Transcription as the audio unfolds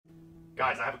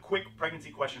Guys, I have a quick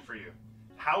pregnancy question for you.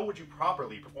 How would you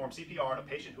properly perform CPR on a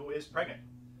patient who is pregnant?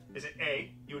 Is it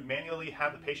A, you would manually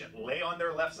have the patient lay on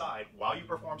their left side while you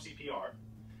perform CPR?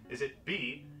 Is it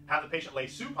B, have the patient lay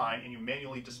supine and you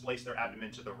manually displace their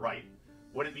abdomen to the right?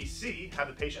 Would it be C, have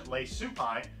the patient lay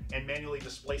supine and manually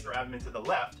displace their abdomen to the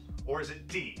left? Or is it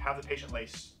D, have the patient lay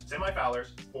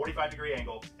semi-Fowlers, 45-degree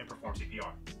angle, and perform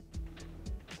CPR?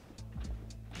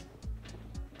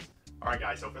 All right,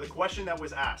 guys, so for the question that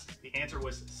was asked, the answer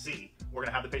was C. We're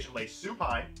gonna have the patient lay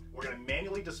supine. We're gonna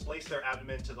manually displace their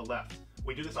abdomen to the left.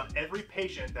 We do this on every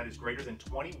patient that is greater than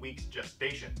 20 weeks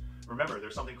gestation. Remember,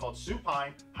 there's something called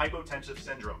supine hypotensive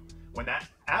syndrome. When that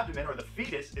abdomen or the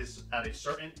fetus is at a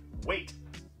certain weight,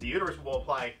 the uterus will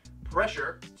apply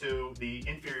pressure to the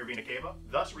inferior vena cava,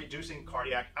 thus reducing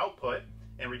cardiac output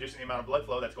and reducing the amount of blood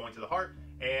flow that's going to the heart,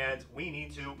 and we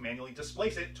need to manually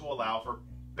displace it to allow for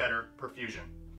better perfusion.